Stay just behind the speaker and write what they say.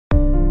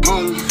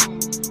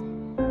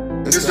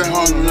It's that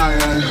Harlem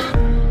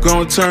Night.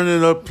 Gonna turn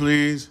it up,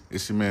 please.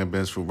 It's your man,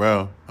 Ben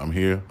Pharrell. I'm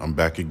here. I'm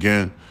back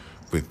again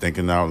with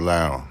Thinking Out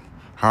Loud.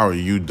 How are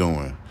you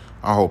doing?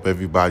 I hope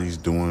everybody's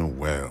doing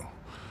well.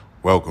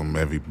 Welcome,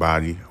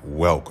 everybody.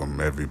 Welcome,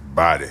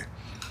 everybody.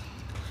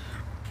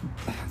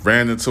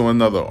 Ran into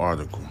another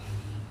article.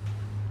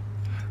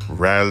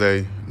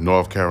 Raleigh,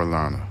 North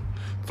Carolina.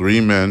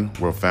 3 men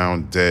were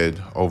found dead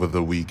over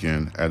the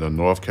weekend at a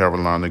North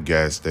Carolina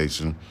gas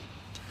station.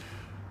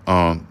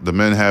 The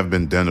men have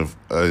been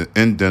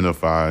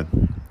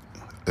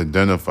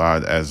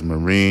identified as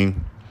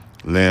Marine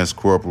Lance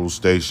Corporal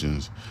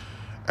stations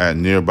at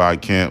nearby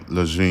Camp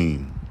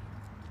Lejeune.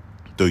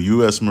 The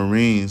U.S.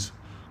 Marines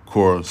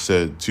Corps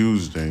said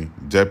Tuesday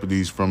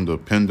deputies from the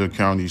Pender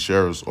County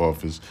Sheriff's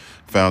Office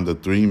found the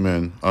 3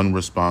 men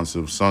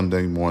unresponsive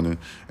Sunday morning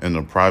in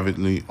a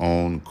privately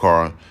owned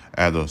car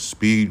at a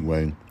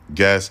Speedway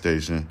gas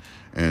station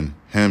in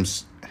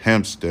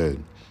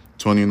Hempstead,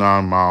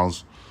 29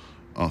 miles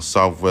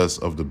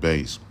southwest of the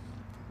base.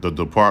 The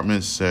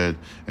department said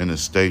in a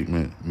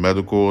statement,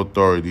 medical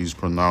authorities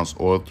pronounced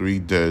all 3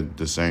 dead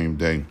the same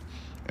day,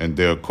 and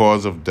their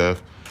cause of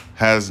death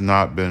has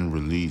not been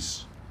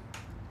released.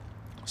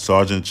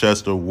 Sergeant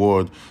Chester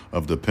Ward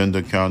of the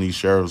Pender County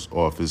Sheriff's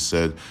Office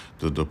said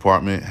the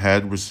department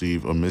had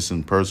received a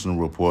missing person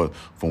report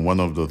from one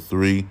of the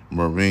 3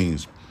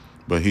 Marines,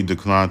 but he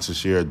declined to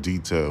share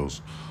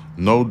details.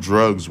 No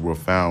drugs were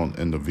found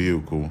in the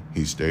vehicle,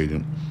 he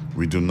stated.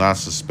 We do not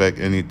suspect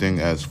anything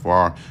as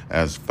far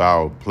as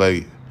foul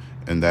play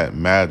in that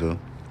matter,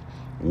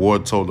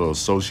 Ward told the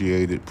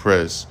Associated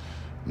Press,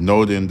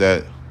 noting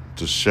that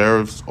the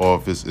sheriff's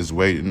office is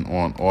waiting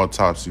on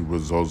autopsy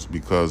results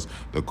because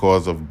the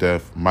cause of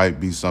death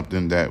might be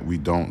something that we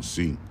don't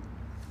see.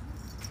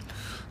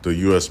 The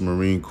U.S.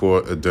 Marine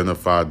Corps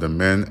identified the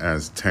men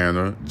as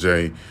Tanner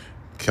J.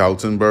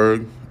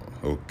 Katzenberg,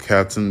 a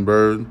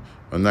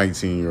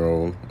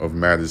 19-year-old of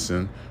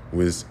Madison,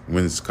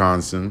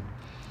 Wisconsin,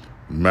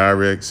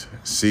 Marek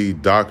C.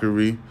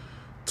 Dockery,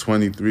 a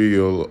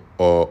 23-year-old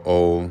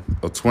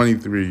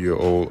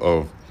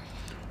of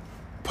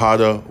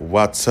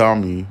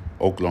Pottawatomie,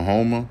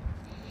 Oklahoma,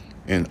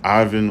 and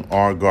Ivan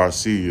R.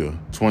 Garcia,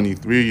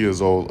 23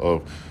 years old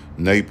of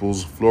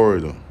Naples,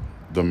 Florida.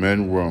 The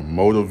men were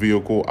motor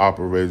vehicle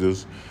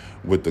operators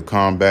with the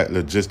Combat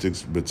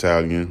Logistics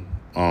Battalion,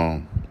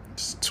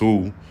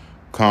 2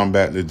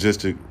 Combat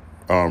Logistics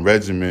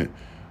Regiment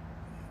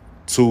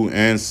 2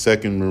 and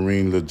 2nd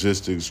Marine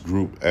Logistics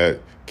Group at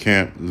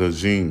Camp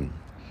Lejeune,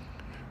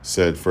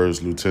 said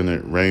First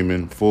Lieutenant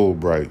Raymond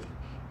Fulbright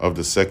of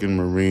the 2nd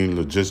Marine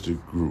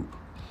Logistics Group.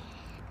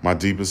 My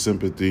deepest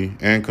sympathy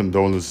and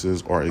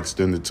condolences are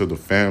extended to the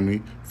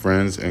family,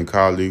 friends, and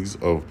colleagues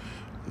of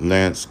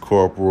Lance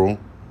Corporal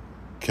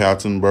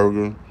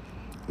Katzenberger,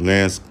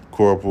 Lance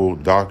Corporal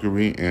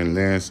Dockery, and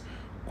Lance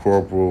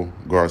Corporal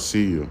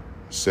Garcia,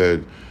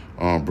 said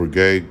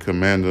Brigade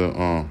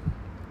Commander,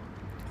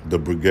 the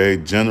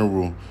Brigade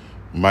General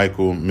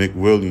Michael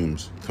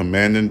McWilliams,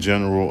 Commanding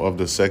General of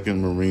the 2nd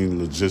Marine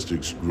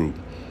Logistics Group.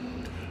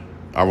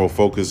 Our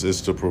focus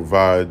is to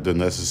provide the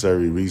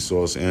necessary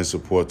resource and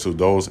support to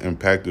those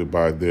impacted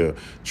by their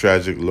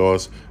tragic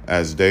loss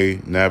as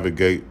they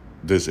navigate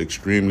this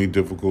extremely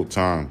difficult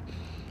time.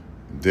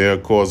 Their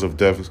cause of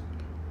death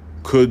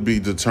could be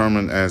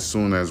determined as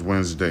soon as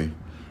Wednesday,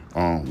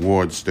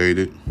 Ward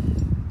stated.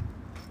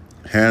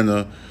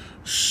 Hannah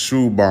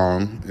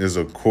Schubaum is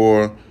a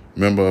core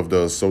member of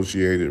the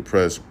Associated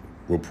Press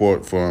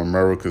Report for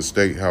America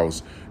State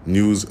House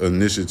News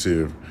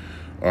Initiative.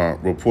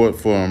 Report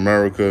for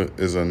America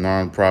is a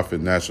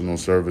nonprofit national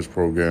service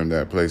program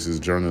that places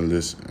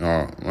journalists.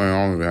 I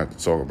don't even have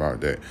to talk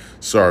about that.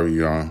 Sorry,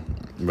 y'all.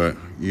 But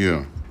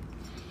yeah,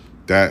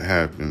 that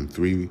happened.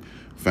 3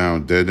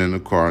 found dead in the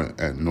car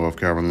at North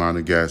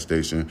Carolina gas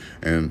station,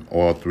 and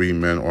all 3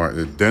 men are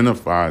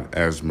identified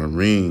as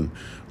Marine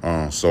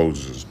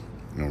soldiers.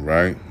 All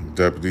right.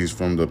 Deputies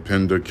from the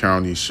Pender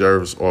County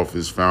Sheriff's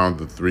Office found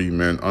the 3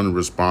 men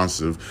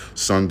unresponsive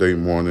Sunday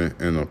morning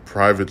in a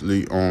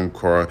privately owned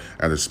car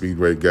at a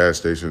Speedway gas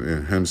station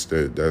in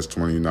Hempstead, that's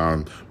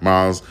 29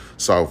 miles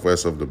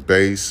southwest of the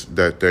base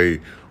that they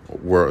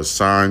were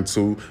assigned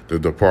to. The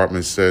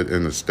department said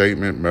in a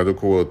statement,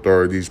 medical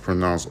authorities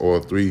pronounced all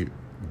 3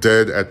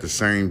 dead at the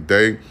same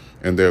day,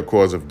 and their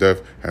cause of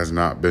death has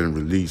not been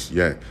released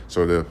yet.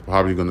 So there's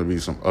probably going to be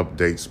some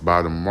updates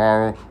by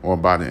tomorrow or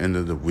by the end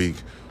of the week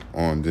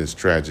on this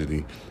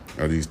tragedy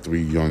of these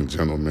 3 young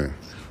gentlemen.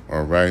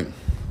 All right.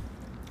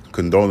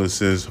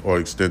 Condolences are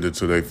extended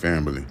to their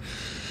family.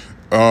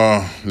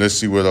 Let's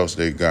see what else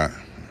they got.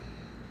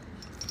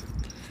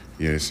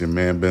 Yeah, it's your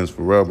man Ben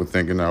Pharrell, but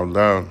Thinking Out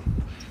Loud.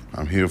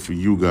 I'm here for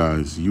you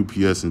guys.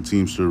 UPS and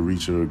Teamster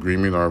reach an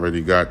agreement. I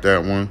already got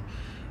that one.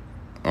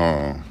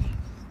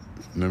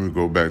 Let me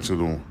go back to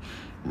the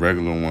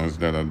regular ones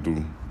that I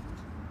do.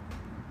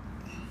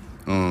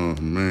 Oh,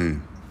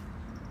 man.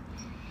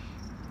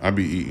 I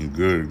be eating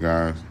good,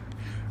 guys.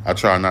 I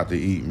try not to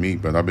eat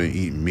meat, but I've been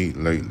eating meat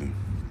lately.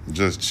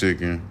 Just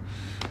chicken,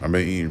 I've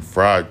been eating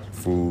fried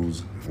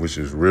foods, which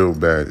is real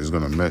bad. It's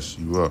gonna mess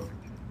you up.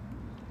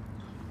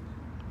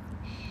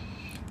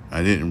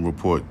 I didn't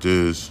report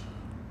this.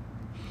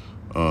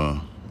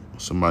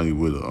 Somebody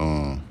with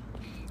a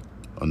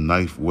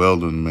knife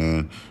welding,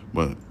 man,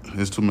 but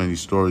there's too many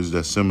stories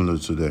that's similar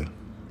to that.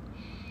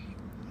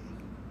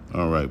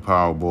 All right,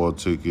 Powerball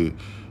ticket,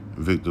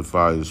 Victor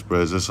fire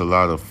spreads. There's a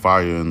lot of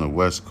fire in the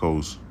West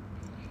Coast.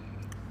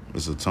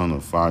 There's a ton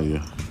of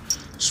fire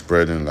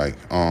spreading, like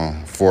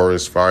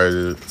forest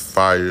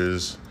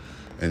fires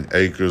and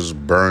acres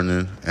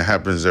burning. It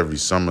happens every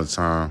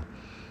summertime.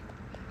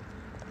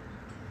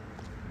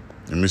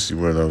 Let me see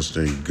what else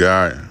they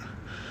got.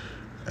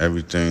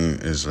 Everything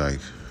is like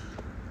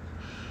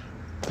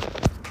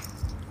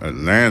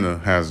Atlanta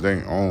has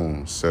their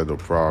own set of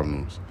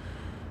problems.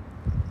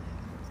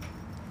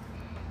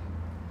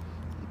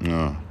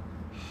 Yeah.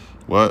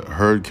 What?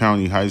 Heard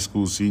County High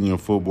School senior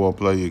football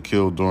player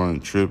killed during a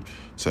trip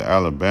to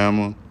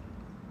Alabama.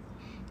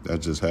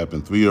 That just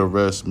happened. 3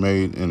 arrests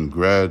made in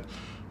grad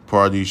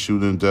party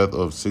shooting death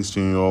of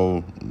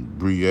 16-year-old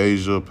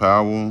Breasia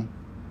Powell.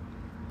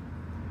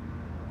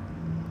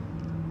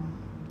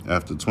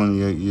 After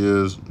 28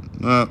 years,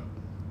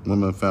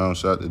 woman found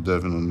shot to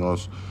death in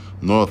the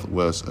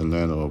northwest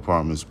Atlanta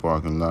apartments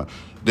parking lot.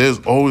 There's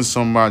always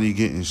somebody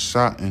getting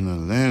shot in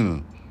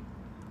Atlanta.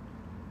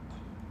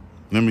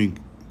 Let me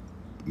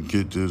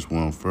get this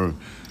one first.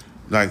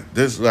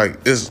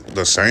 It's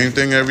the same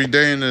thing every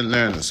day in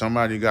Atlanta.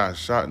 Somebody got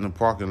shot in the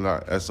parking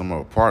lot at some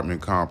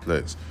apartment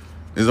complex.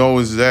 It's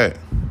always that.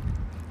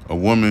 A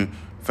woman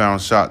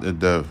found shot to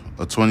death.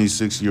 A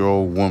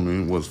 26-year-old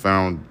woman was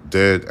found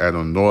dead at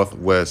a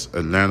northwest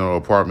Atlanta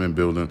apartment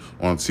building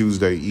on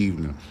Tuesday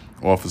evening.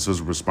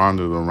 Officers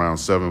responded around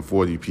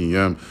 7:40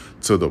 p.m.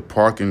 to the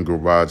parking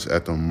garage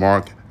at the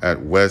Mark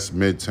at West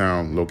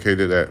Midtown,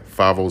 located at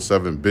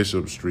 507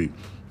 Bishop Street,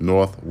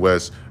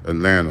 northwest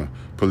Atlanta.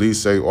 Police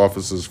say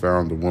officers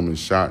found the woman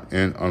shot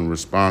and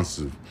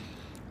unresponsive.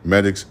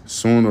 Medics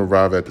soon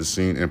arrived at the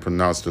scene and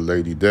pronounced the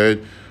lady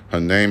dead. Her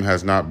name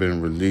has not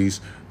been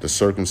released. The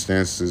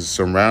circumstances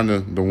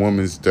surrounding the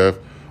woman's death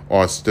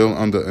are still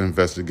under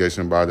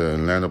investigation by the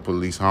Atlanta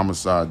Police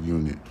Homicide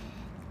Unit.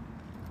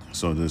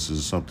 So this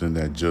is something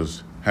that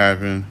just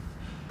happened.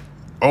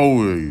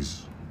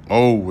 Always.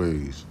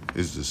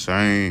 It's the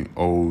same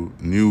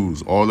old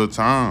news all the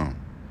time.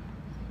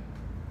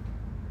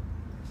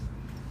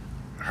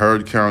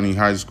 Heard County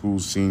High School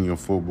senior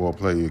football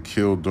player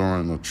killed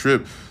during a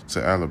trip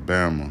to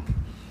Alabama.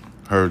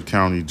 Heard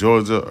County,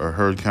 Georgia, a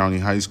Heard County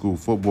High School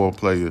football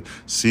player,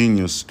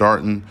 senior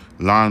starting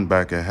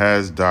linebacker,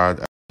 has died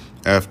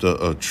after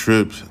a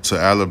trip to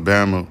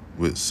Alabama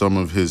with some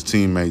of his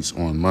teammates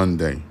on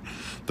Monday.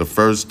 The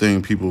first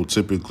thing people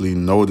typically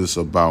notice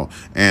about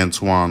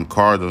Antoine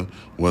Carter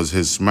was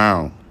his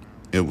smile.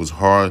 It was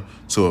hard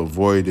to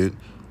avoid it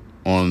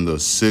on the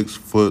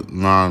 6-foot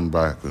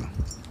linebacker.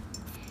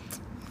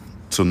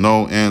 To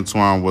know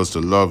Antoine was to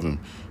love him.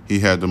 He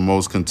had the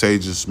most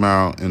contagious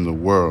smile in the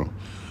world.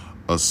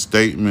 A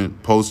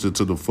statement posted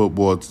to the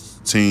football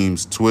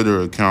team's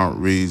Twitter account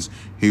reads,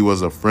 "He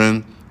was a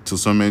friend to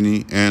so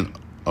many and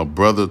a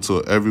brother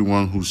to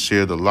everyone who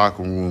shared the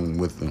locker room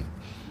with him."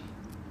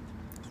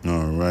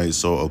 All right,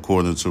 so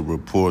according to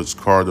reports,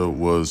 Carter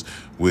was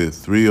with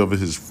 3 of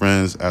his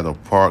friends at a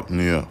park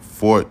near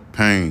Fort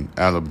Payne,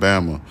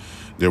 Alabama.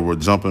 They were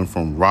jumping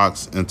from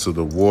rocks into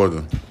the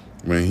water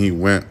when he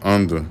went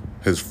under.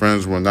 His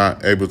friends were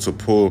not able to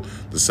pull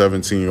the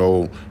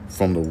 17-year-old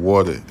from the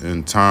water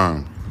in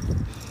time.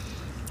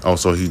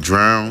 Also, he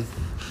drowned.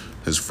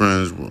 His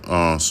friends,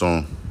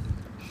 so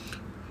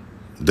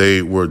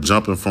they were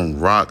jumping from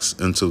rocks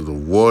into the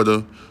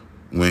water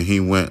when he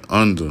went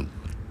under.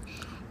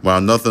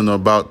 While nothing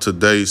about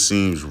today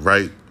seems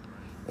right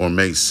or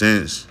makes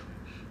sense,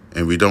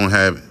 and we don't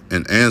have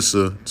an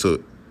answer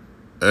to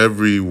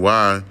every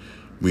why,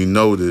 we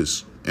know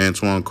this.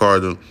 Antoine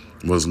Carter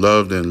was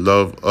loved and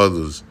loved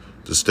others.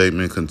 The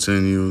statement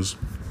continues.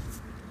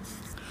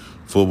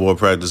 Football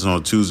practice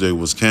on Tuesday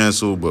was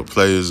canceled, but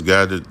players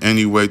gathered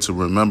anyway to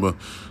remember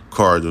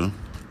Carter.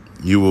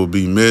 "You will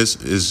be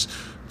missed" is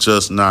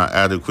just not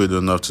adequate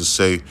enough to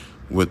say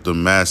with the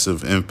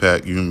massive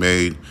impact you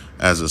made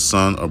as a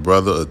son, a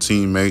brother, a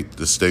teammate.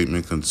 The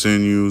statement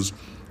continues.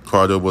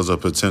 Carter was a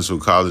potential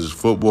college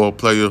football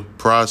player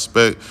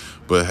prospect,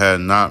 but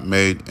had not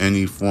made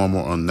any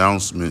formal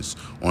announcements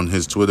on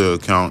his Twitter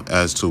account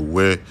as to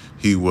where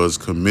he was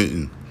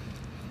committing.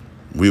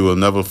 "We will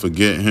never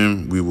forget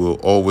him. We will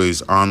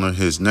always honor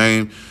his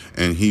name,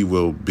 and he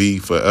will be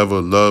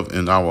forever loved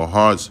in our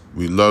hearts.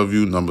 We love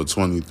you, number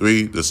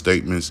 23, the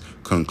statements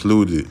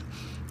concluded.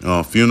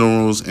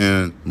 Funerals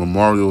and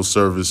memorial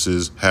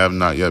services have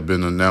not yet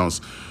been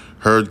announced.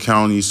 Heard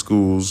County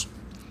Schools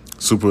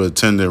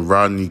Superintendent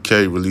Rodney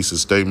K. released a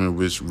statement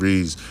which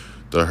reads,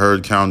 "The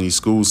Heard County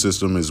school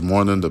system is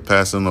mourning the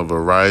passing of a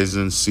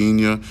rising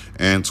senior,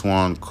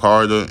 Antoine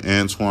Carter.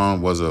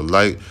 Antoine was a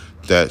light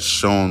that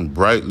shone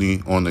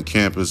brightly on the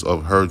campus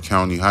of Heard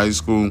County High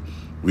School.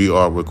 We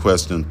are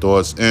requesting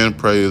thoughts and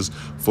prayers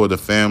for the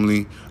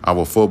family,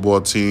 our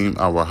football team,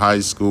 our high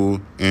school,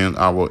 and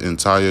our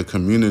entire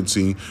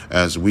community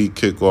as we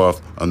kick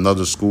off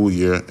another school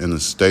year in a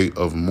state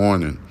of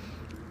mourning.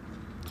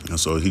 And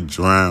so he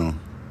drowned.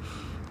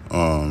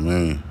 Oh,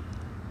 man.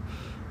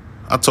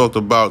 I talked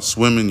about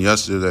swimming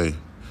yesterday,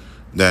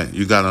 that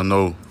you got to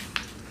know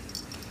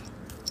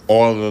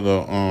all of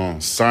the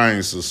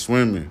science of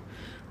swimming.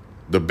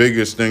 The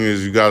biggest thing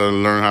is you got to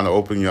learn how to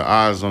open your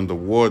eyes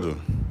underwater.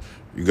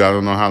 You got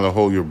to know how to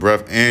hold your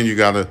breath, and you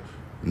got to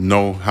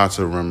know how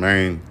to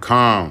remain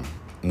calm.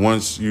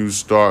 Once you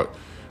start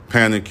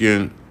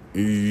panicking,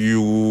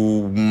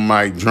 you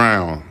might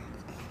drown.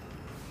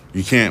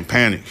 You can't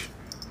panic.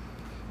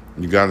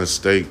 You got to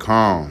stay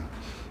calm.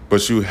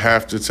 But you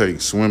have to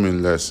take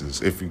swimming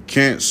lessons. If you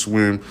can't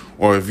swim,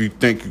 or if you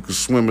think you can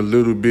swim a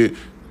little bit,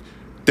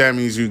 that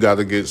means you got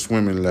to get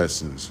swimming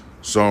lessons.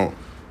 So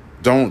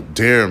don't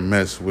dare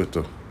mess with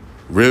the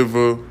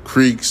river,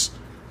 creeks,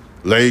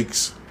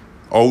 lakes,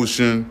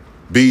 ocean,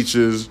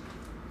 beaches,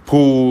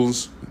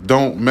 pools.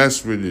 Don't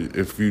mess with it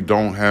if you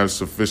don't have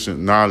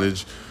sufficient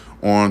knowledge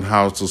on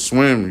how to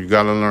swim. You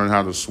got to learn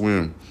how to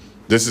swim.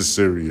 This is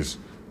serious.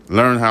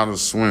 Learn how to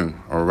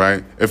swim, all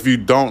right? If you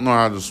don't know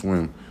how to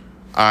swim,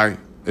 I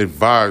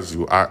advise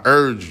you, I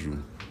urge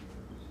you,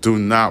 do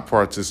not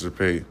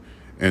participate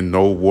in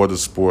no water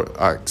sport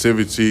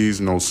activities,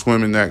 no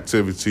swimming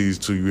activities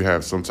till you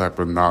have some type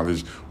of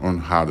knowledge on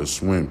how to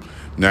swim.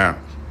 Now,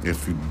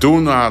 if you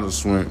do know how to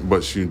swim,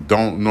 but you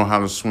don't know how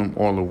to swim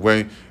all the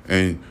way,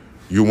 and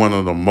you're one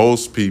of the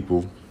most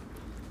people,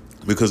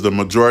 because the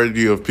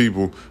majority of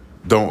people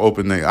don't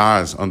open their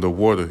eyes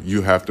underwater,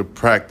 you have to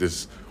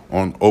practice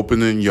on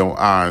opening your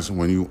eyes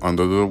when you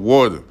under the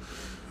water.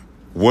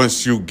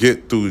 Once you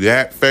get through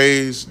that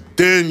phase,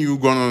 then you're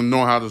going to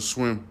know how to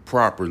swim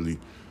properly.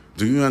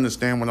 Do you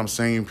understand what I'm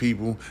saying,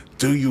 people?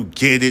 Do you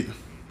get it?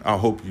 I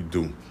hope you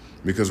do.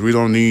 Because we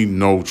don't need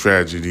no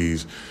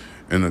tragedies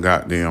in the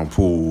goddamn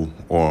pool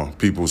or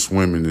people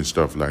swimming and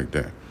stuff like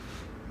that.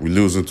 We're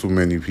losing too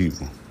many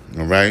people,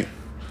 all right?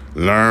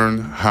 Learn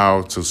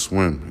how to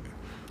swim.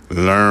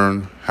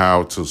 Learn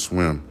how to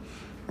swim,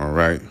 all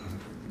right?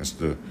 That's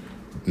the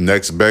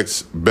next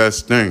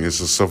best thing.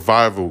 It's a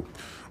survival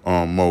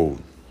mode,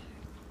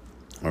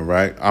 all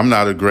right? I'm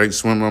not a great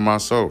swimmer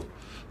myself,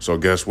 so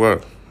guess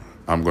what?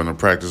 I'm going to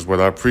practice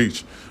what I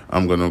preach.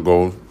 I'm going to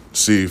go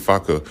see if I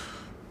could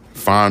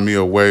find me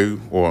a way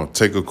or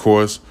take a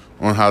course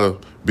on how to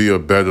be a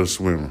better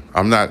swimmer.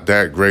 I'm not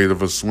that great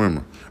of a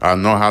swimmer. I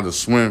know how to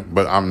swim,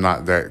 but I'm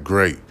not that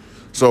great.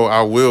 So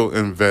I will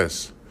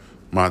invest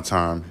my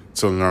time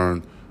to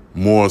learn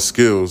more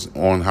skills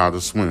on how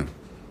to swim.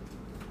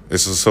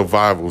 It's a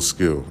survival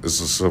skill. It's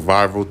a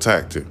survival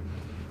tactic.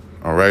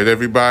 All right,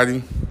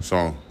 everybody?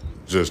 So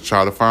just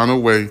try to find a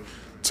way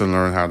to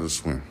learn how to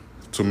swim.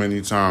 Too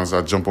many times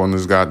I jump on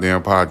this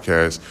goddamn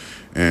podcast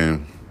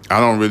and I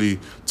don't really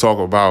talk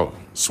about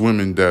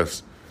swimming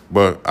deaths,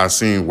 but I've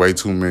seen way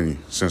too many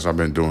since I've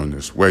been doing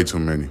this. Way too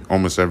many.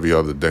 Almost every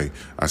other day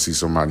I see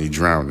somebody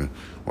drowning.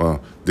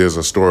 Well, there's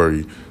a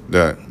story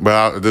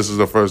this is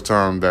the first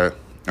time that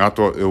I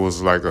thought it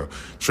was like a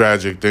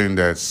tragic thing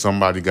that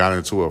somebody got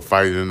into a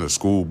fight in a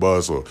school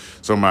bus or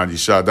somebody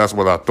shot. That's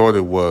what I thought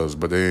it was,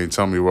 but they didn't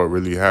tell me what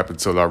really happened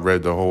till I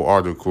read the whole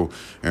article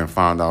and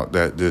found out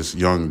that this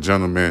young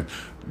gentleman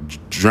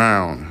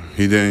drowned.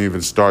 He didn't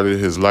even started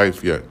his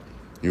life yet.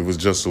 He was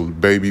just a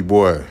baby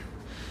boy.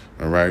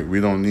 All right, we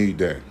don't need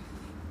that.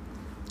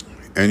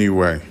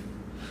 Anyway,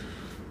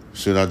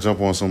 should I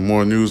jump on some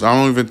more news? I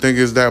don't even think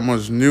it's that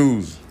much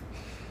news.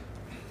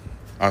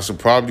 I should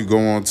probably go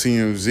on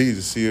TMZ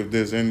to see if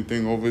there's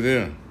anything over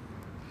there.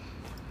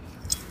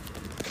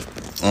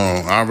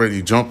 I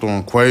already jumped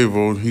on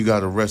Quavo. He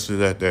got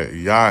arrested at that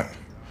yacht.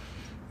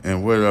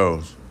 And what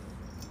else?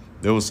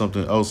 There was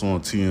something else on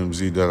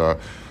TMZ that I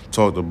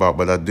talked about,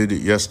 but I did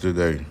it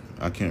yesterday.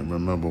 I can't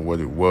remember what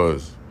it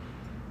was.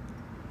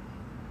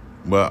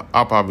 But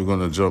I'm probably going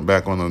to jump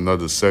back on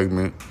another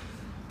segment.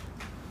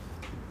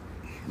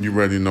 You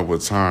already know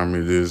what time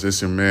it is.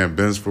 It's your man,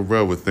 Benz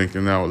Pharrell with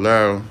Thinking Out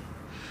Loud.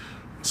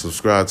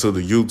 Subscribe to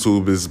the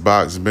YouTube. It's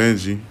Box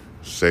Benji.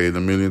 Say it a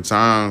million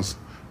times.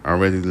 I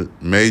already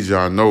made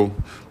y'all know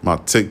my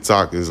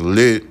TikTok is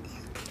lit.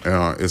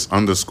 It's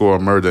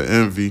 _murder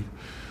envy.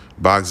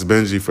 Box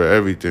Benji for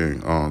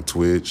everything on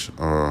Twitch,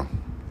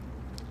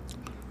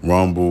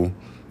 Rumble,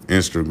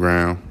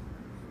 Instagram.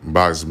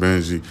 Box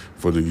Benji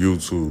for the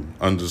YouTube.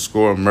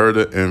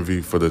 _murder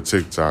envy for the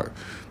TikTok.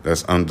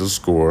 That's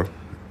 _MURDERENV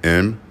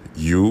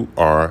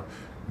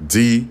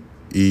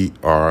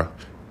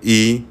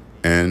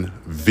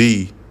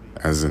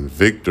as in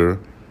Victor,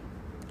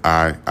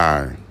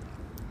 I.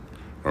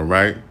 All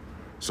right?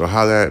 So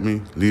holla at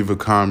me. Leave a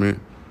comment.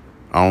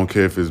 I don't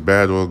care if it's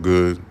bad or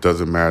good.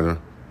 Doesn't matter.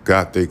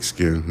 Got thick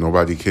skin.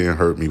 Nobody can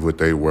hurt me with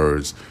their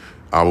words.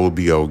 I will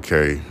be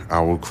okay. I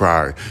will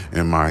cry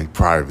in my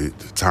private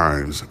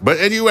times. But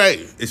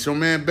anyway, it's your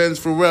man Benz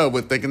Pharrell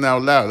with Thinking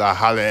Out Loud. I'll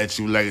holler at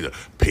you later.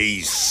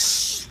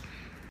 Peace.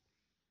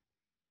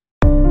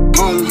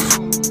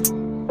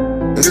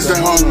 It's that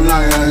Harlem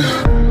night.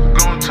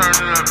 Gon' turn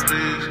it up,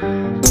 please.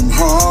 Them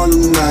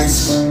Harlem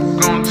nights.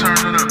 Gon' turn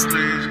it up,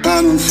 please. I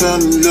done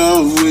fell in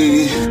love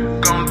with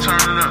Gon' turn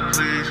it up,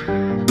 please.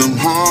 them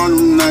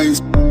Harlem nights.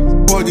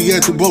 Party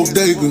at the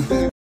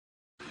bodega.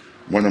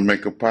 Want to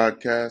make a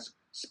podcast?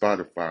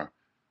 Spotify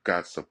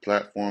got a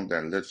platform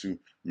that lets you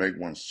make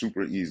one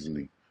super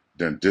easily,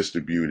 then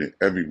distribute it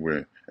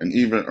everywhere, and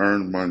even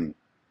earn money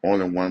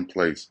all in one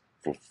place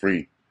for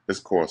free. It's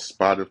called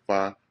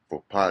Spotify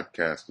for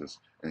Podcasters,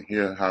 and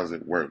here how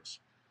it works.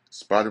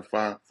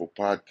 Spotify for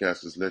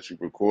Podcasters lets you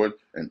record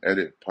and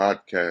edit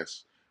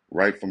podcasts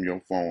right from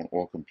your phone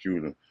or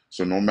computer.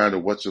 So no matter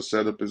what your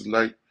setup is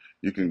like,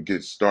 you can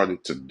get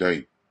started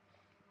today.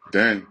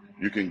 Then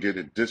you can get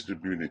it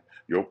distributed,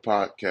 your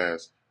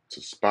podcast, to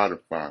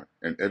Spotify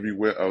and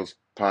everywhere else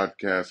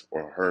podcasts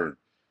are heard.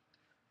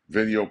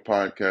 Video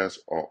podcasts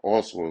are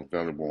also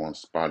available on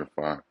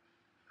Spotify.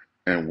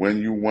 And when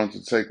you want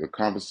to take a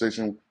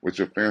conversation with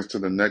your fans to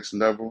the next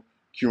level,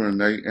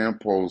 Q&A and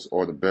polls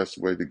are the best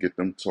way to get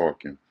them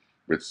talking.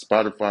 With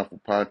Spotify for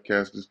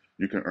Podcasters,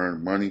 you can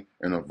earn money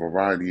in a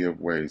variety of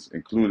ways,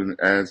 including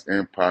ads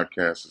and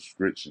podcast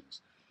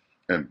subscriptions.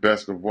 And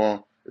best of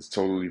all, it's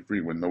totally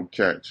free with no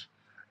catch.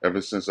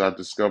 Ever since I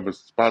discovered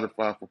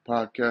Spotify for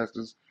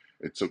Podcasters,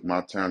 it took my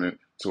talent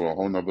to a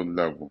whole nother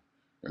level,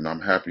 and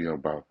I'm happy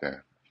about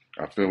that.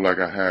 I feel like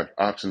I have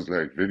options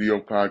like video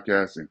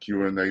podcasts and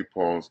Q&A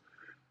polls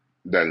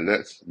that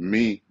lets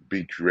me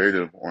be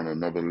creative on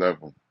another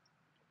level.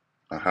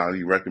 I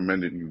highly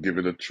recommend it. You give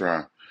it a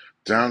try.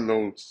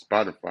 Download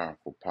Spotify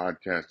for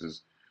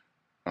Podcasters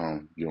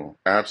on your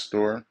app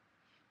store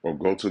or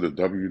go to the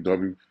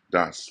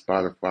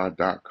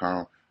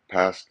www.spotify.com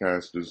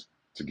podcasters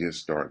to get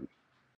started.